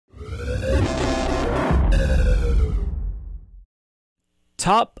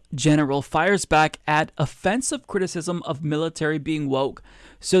Top general fires back at offensive criticism of military being woke.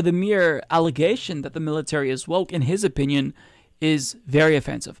 So the mere allegation that the military is woke, in his opinion, is very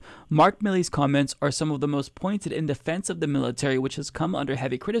offensive. Mark Milley's comments are some of the most pointed in defense of the military, which has come under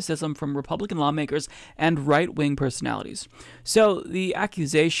heavy criticism from Republican lawmakers and right-wing personalities. So the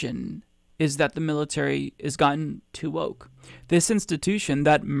accusation is that the military has gotten too woke. This institution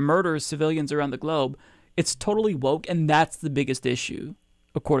that murders civilians around the globe, it's totally woke, and that's the biggest issue,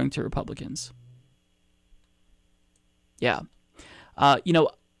 according to Republicans. Yeah.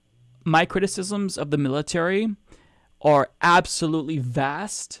 My criticisms of the military are absolutely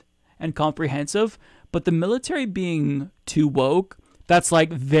vast and comprehensive, but the military being too woke, that's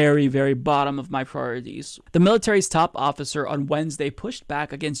like very, very bottom of my priorities. The military's top officer on Wednesday pushed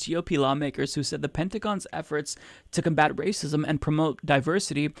back against GOP lawmakers who said the Pentagon's efforts to combat racism and promote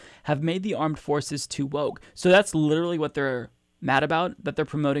diversity have made the armed forces too woke. So that's literally what they're mad about, that they're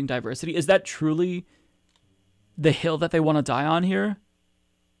promoting diversity. Is that truly the hill that they want to die on here?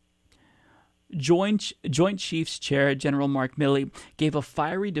 Joint Chiefs Chair General Mark Milley gave a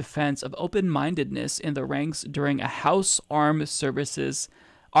fiery defense of open-mindedness in the ranks during a House Armed Services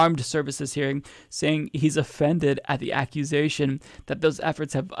hearing, saying he's offended at the accusation that those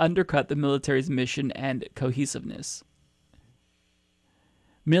efforts have undercut the military's mission and cohesiveness.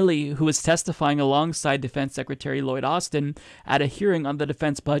 Milley, who was testifying alongside Defense Secretary Lloyd Austin at a hearing on the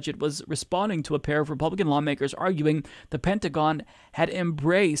defense budget, was responding to a pair of Republican lawmakers arguing the Pentagon had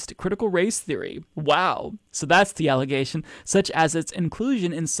embraced critical race theory. Wow. So that's the allegation, such as its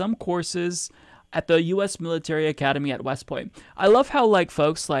inclusion in some courses at the U.S. Military Academy at West Point. I love how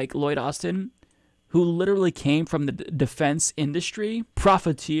folks like Lloyd Austin, who literally came from the defense industry,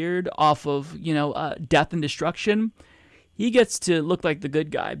 profiteered off of, death and destruction, he gets to look like the good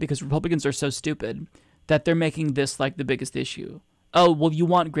guy because Republicans are so stupid that they're making this like the biggest issue. Oh, well, you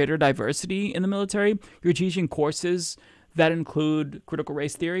want greater diversity in the military? You're teaching courses that include critical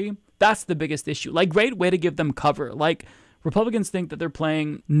race theory? That's the biggest issue. Great way to give them cover. Republicans think that they're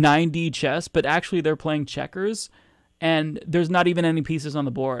playing 9D chess, but actually they're playing checkers, and there's not even any pieces on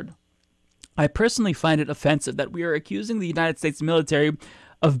the board. I personally find it offensive that we are accusing the United States military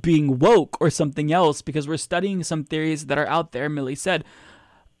of being woke or something else because we're studying some theories that are out there, Milley said.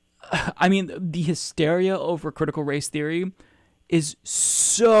 I mean, the hysteria over critical race theory is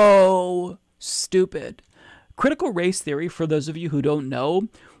so stupid. Critical race theory, for those of you who don't know,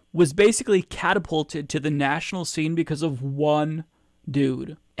 was basically catapulted to the national scene because of one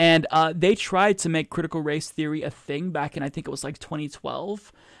dude. And they tried to make critical race theory a thing back in, I think it was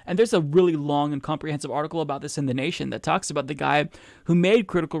 2012. And there's a really long and comprehensive article about this in The Nation that talks about the guy who made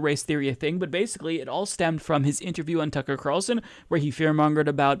critical race theory a thing. But basically, it all stemmed from his interview on Tucker Carlson, where he fearmongered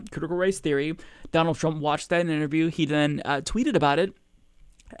about critical race theory. Donald Trump watched that interview. He then tweeted about it.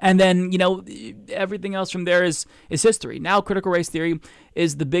 And then, everything else from there is history. Now, critical race theory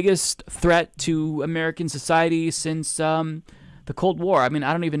is the biggest threat to American society since the Cold War. I mean,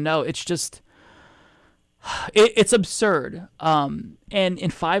 I don't even know. It's just... It's absurd. And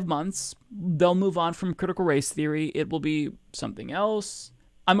in 5 months, they'll move on from critical race theory. It will be something else.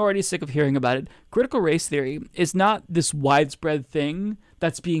 I'm already sick of hearing about it. Critical race theory is not this widespread thing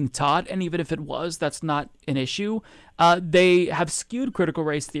that's being taught, and even if it was, that's not an issue. They have skewed critical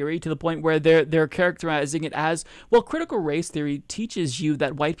race theory to the point where they're characterizing it as, well, critical race theory teaches you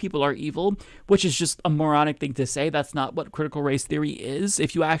that white people are evil, which is just a moronic thing to say. That's not what critical race theory is.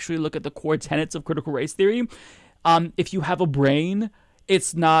 If you actually look at the core tenets of critical race theory, if you have a brain,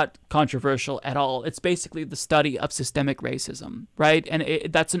 it's not controversial at all. It's basically the study of systemic racism, right?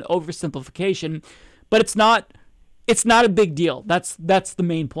 And that's an oversimplification, but it's not a big deal. That's the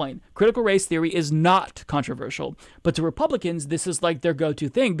main point. Critical race theory is not controversial, but to Republicans, this is their go-to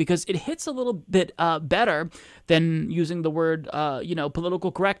thing because it hits a little bit better than using the word,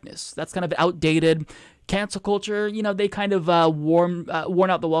 political correctness. That's kind of outdated. Cancel culture, they kind of worn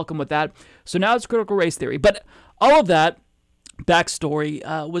out the welcome with that. So now it's critical race theory. But all of that backstory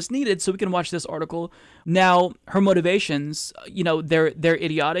was needed so we can watch this article. Now, her motivations, they're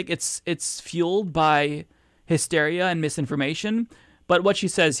idiotic. It's fueled by hysteria and misinformation. But what she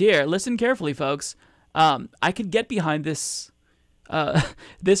says here, listen carefully, folks. I could get behind this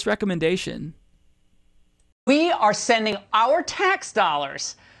this recommendation. We are sending our tax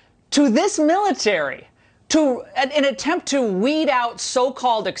dollars to this military to an attempt to weed out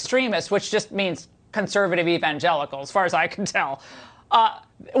so-called extremists, which just means conservative evangelical, as far as I can tell.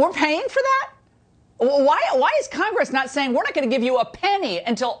 We're paying for that? Why is Congress not saying we're not going to give you a penny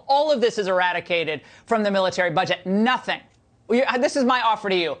until all of this is eradicated from the military budget? Nothing. This is my offer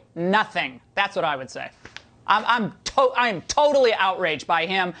to you. Nothing. That's what I would say. I'm totally outraged by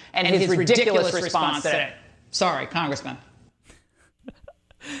him and his ridiculous response today. Sorry, Congressman.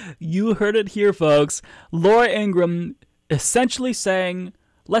 You heard it here, folks. Laura Ingraham essentially saying,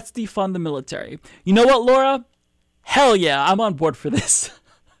 let's defund the military. You know what, Laura? Hell yeah, I'm on board for this.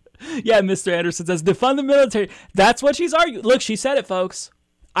 Yeah, Mr. Anderson says, defund the military. That's what she's arguing. Look, she said it, folks.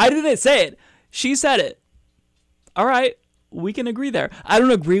 I didn't say it. She said it. All right, we can agree there. I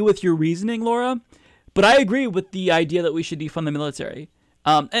don't agree with your reasoning, Laura, but I agree with the idea that we should defund the military.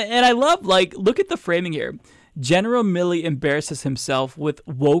 And I love, like, look at the framing here. General Milley embarrasses himself with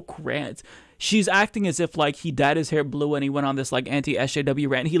woke rant. She's acting as if, like, he dyed his hair blue and he went on this, like, anti-SJW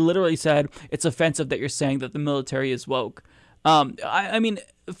rant. He literally said, it's offensive that you're saying that the military is woke. I mean,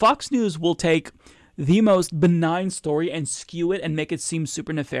 Fox News will take the most benign story and skew it and make it seem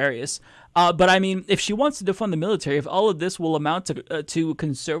super nefarious. But I mean, if she wants to defund the military, if all of this will amount to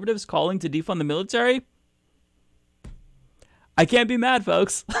conservatives calling to defund the military, I can't be mad,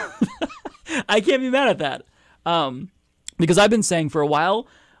 folks. I can't be mad at that. Because I've been saying for a while,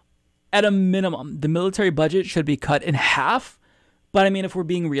 at a minimum, the military budget should be cut in half. But I mean, if we're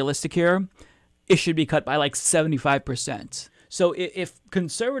being realistic here, it should be cut by like 75%. So if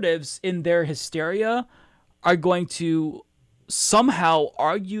conservatives in their hysteria are going to somehow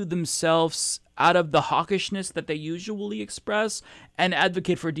argue themselves out of the hawkishness that they usually express and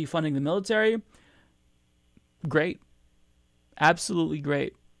advocate for defunding the military, great. Absolutely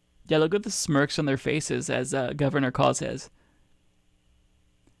great. Yeah, look at the smirks on their faces, as Governor Call says.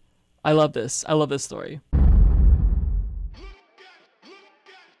 I love this. I love this story.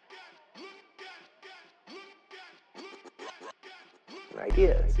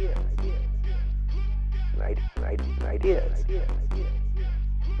 Ideas.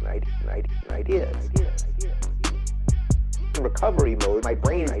 Recovery mode, my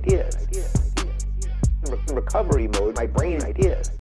brain ideas. Recovery mode, my brain ideas.